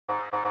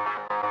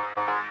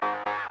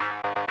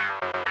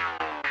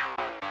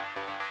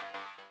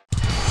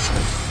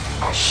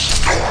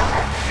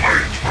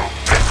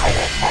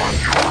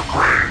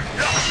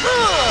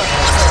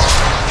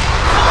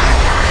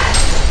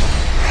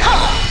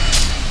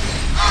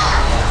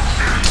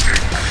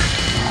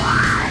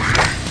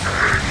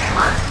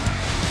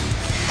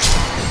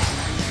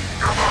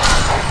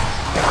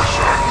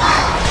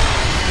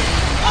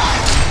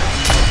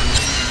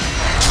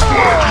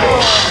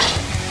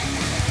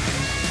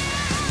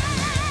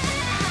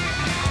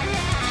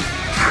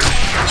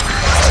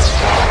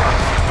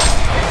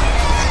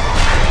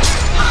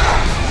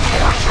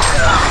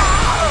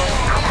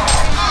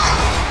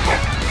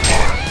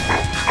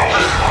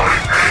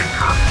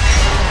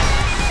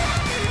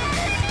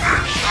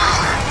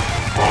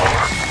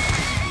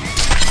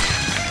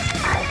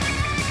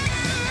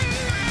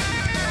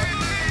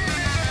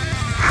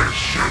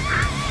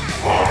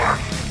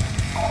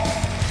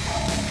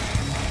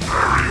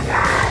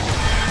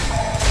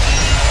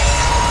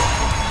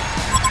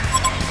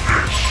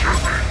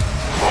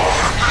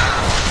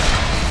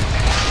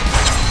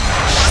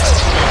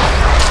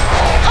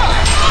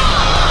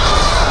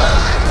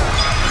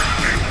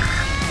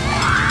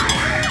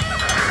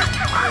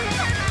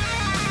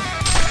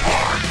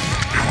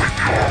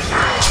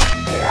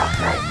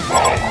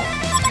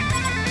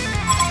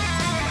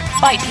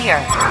Fight here.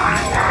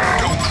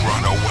 Don't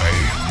run away.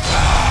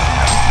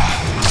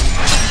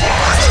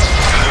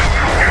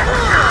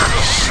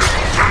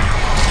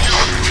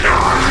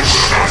 Double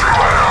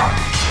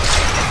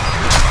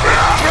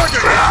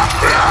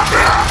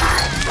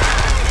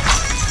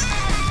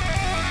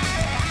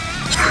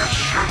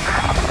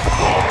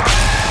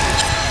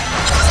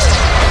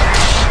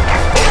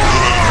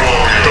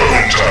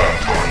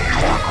tap on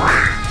your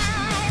grave.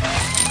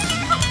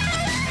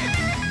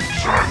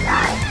 So I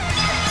will.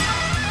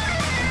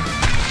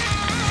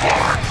 Fine,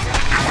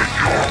 do it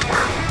your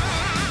way.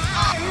 Of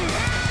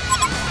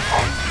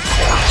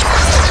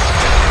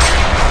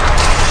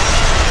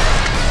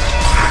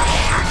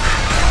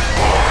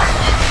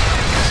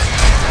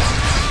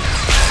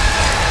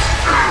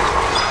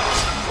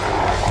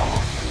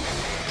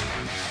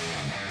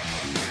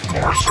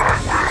course I will. Of course I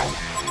will.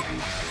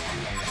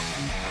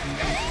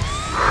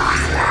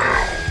 Very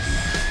well.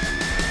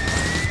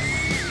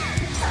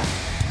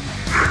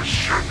 This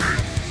should be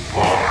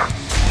fun.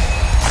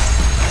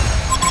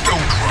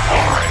 Don't run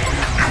away.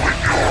 Do it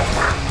your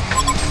way.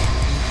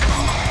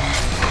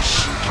 The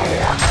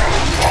storm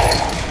will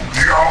follow.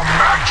 Your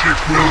magic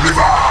will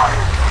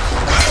divide.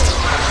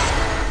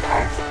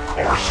 Of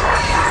course I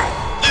will.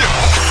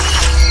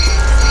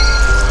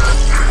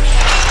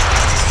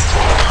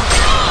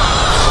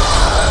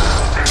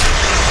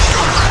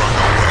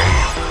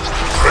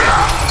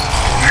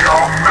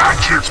 Your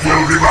magic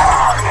will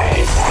divide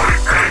all my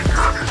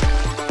anger.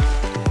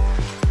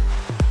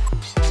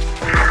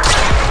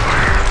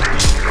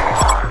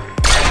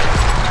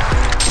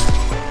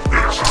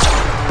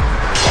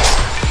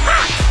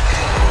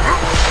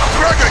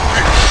 Dragon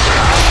King!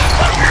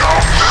 Your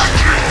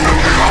magic will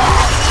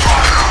divide.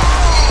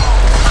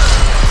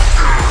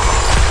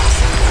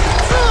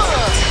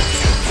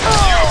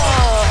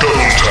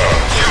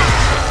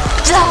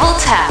 Double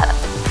tap.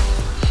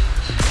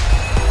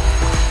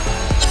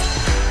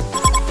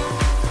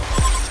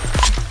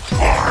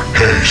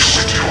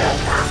 Haste your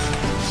weapon.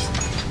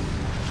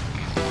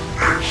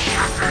 This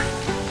should be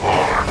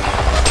fun.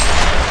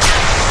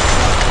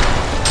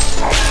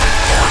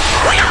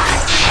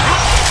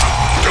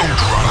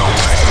 Don't run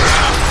away.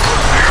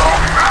 Your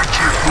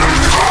magic will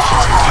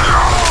divide.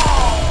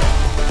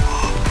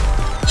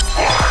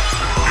 Do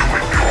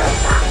it your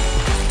way.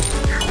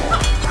 You are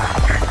making me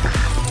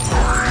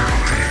really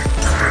angry.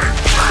 Storm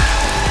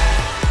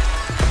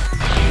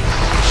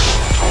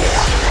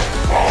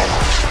will follow.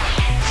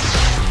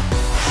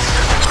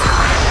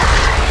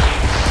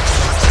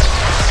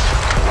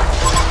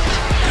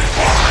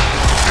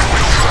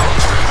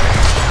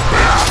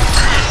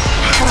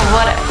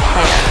 What a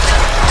pimp.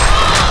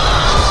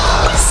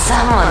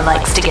 Someone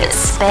likes to get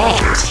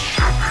spanked.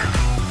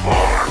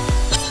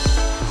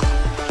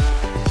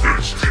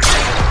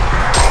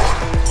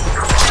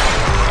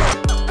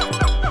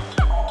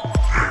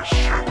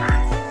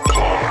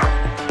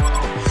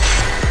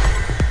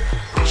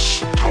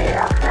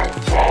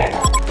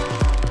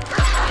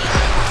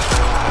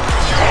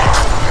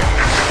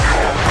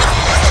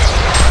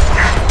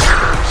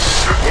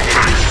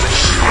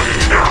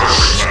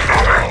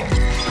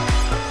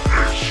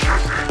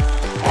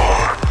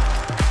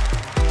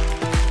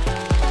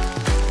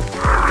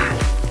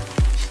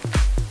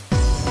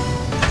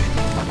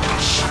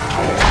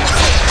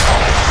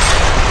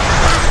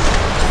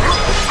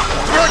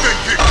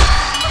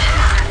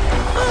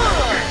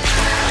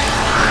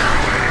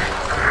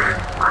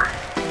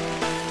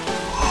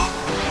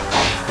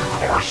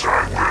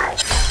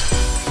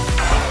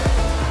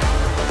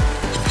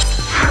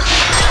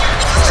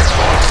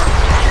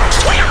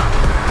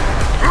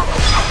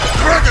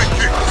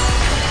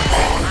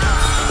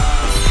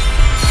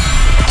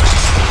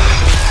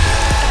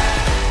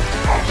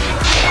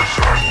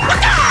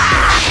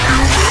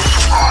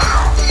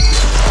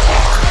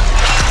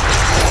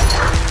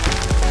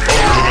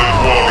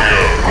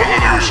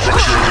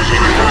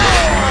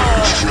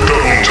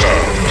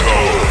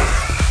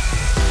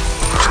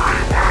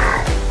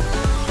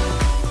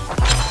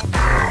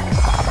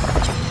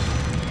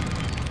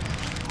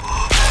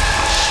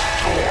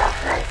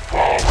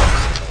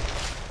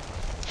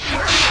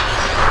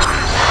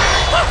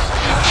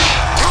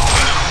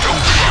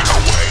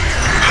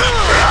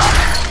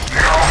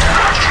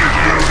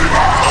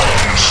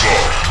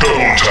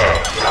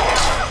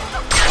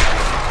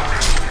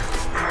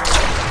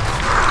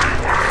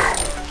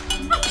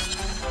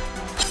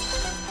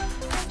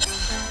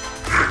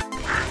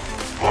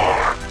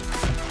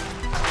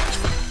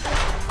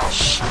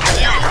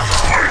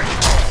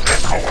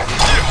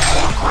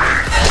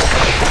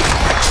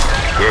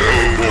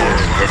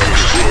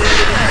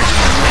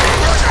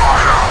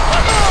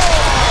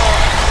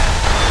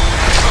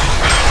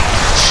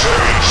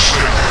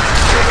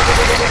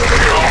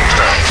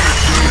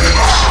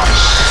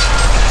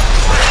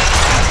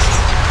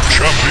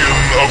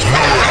 Champion of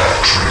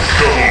Newerth.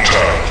 Double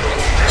tap.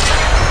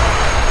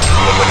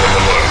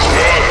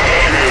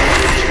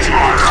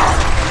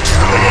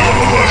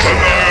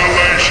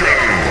 Annihilation.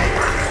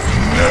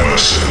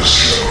 Nemesis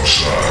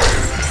outside.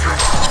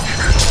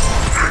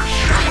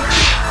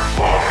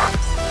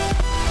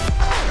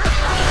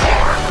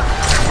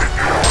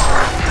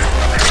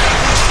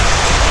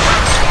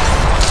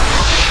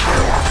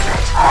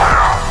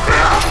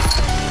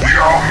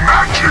 Your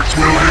magic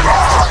will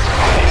divide.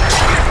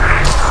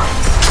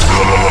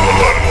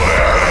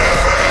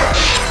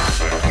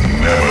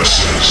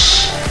 Nemesis.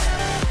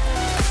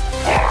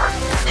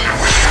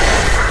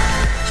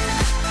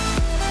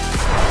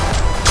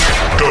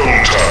 Double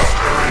tap.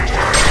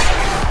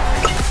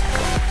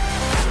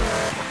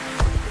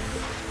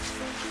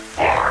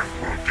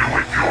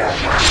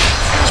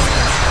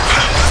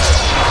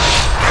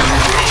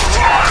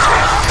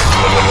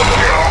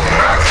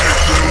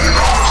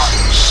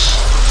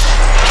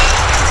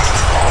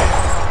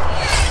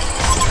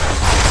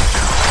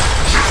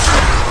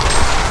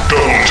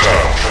 Double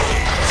tap.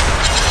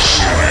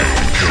 Serial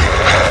killer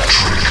hat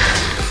trick.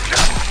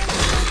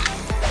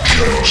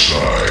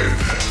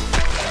 Genocide.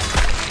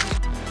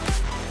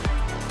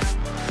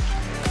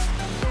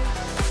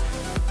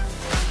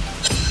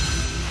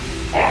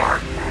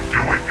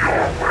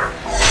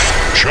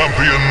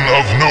 Champion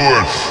of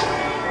Newerth.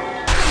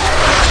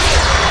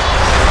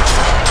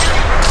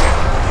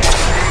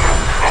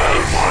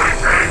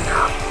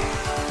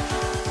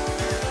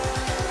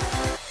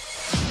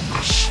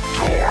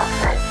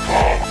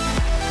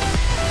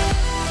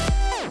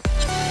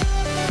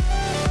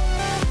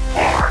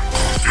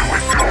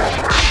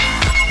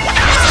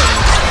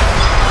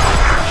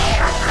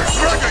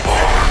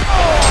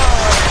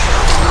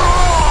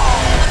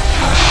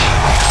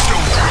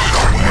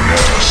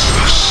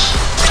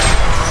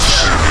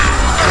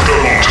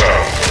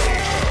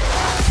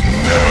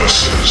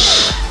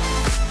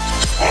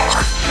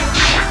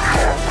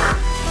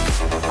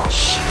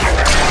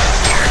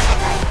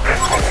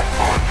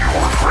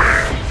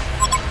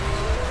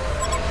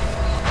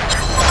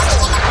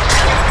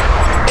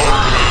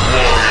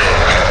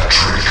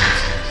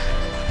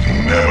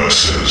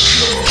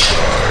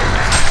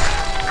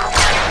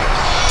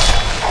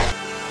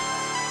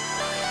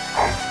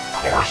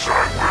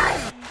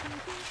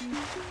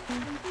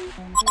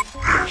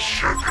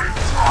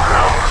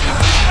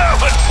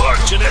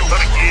 Unfortunate,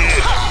 but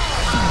again.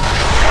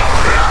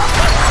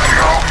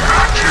 Your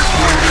magic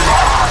will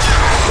divide.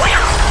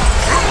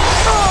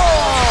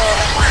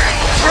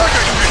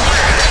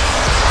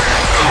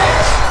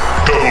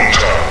 Double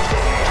tap.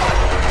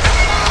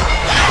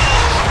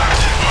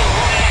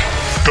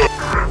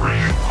 Wherever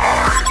you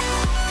hide,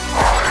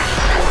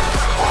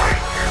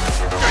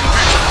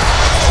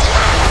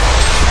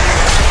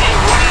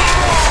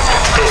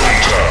 double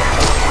tap.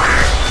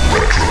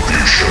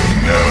 Retribution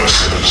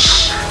Nemesis.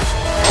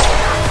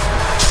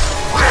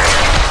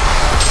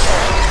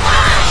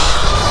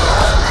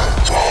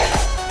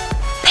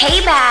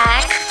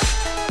 Payback.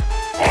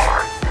 I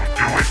will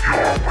do it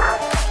your way.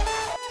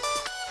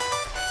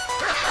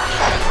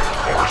 Of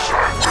course I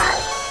will.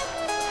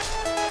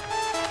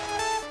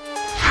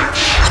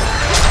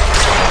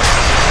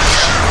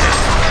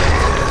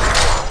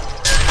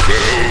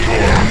 Battle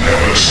for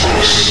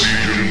Nemesis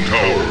Legion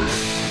Tower.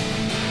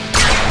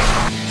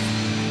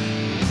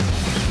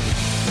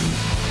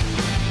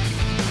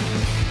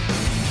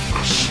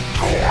 The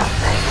storm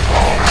will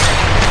fall.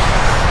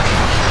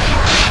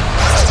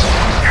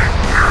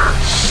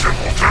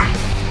 Simpleton,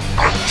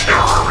 a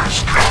terror is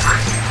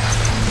coming.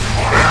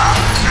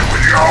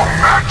 Your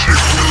magic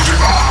will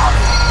divide.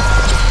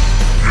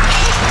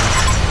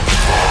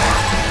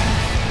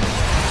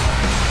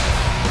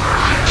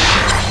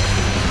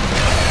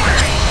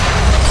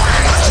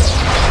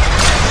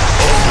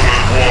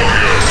 Ultimate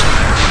warrior.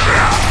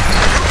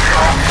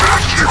 Your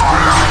magic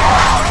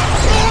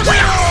will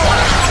divide.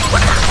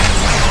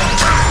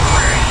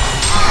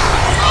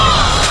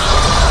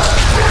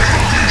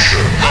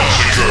 Retribution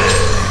massacre.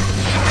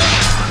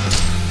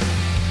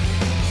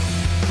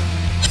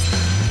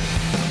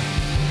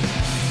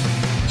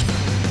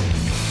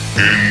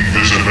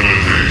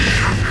 Invisibility.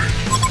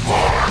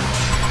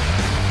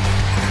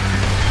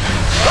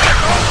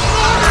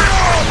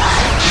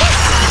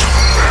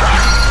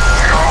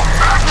 Your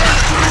magic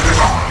will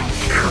divide.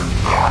 Care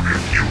not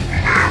if you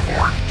live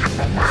or dip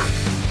away.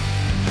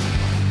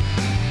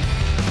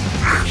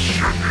 This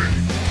should be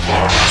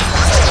fun.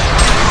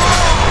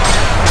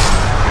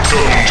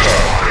 Double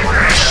tap.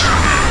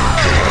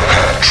 Killer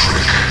hat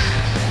trick.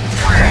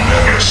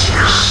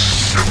 Nemesis.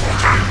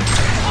 Simpleton.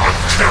 A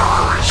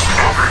terror is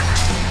coming.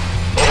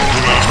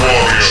 Ultimate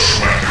warrior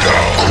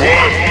smackdown.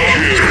 Quad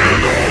kill.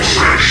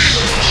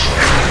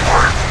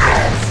 Like no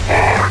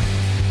fun.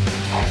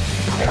 Of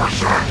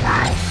course I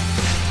will.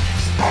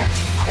 Of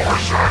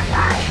course I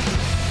will.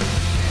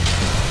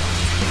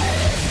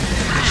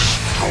 This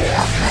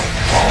storm will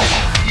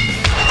follow.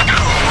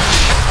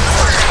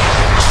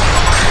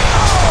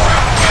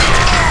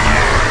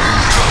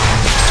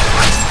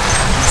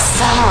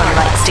 Someone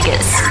likes to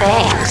get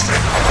spanked.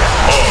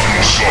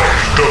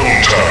 Onslaught. Double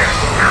tap.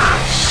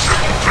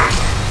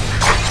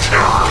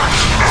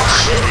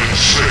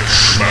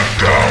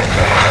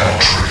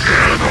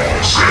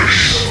 cannot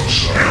face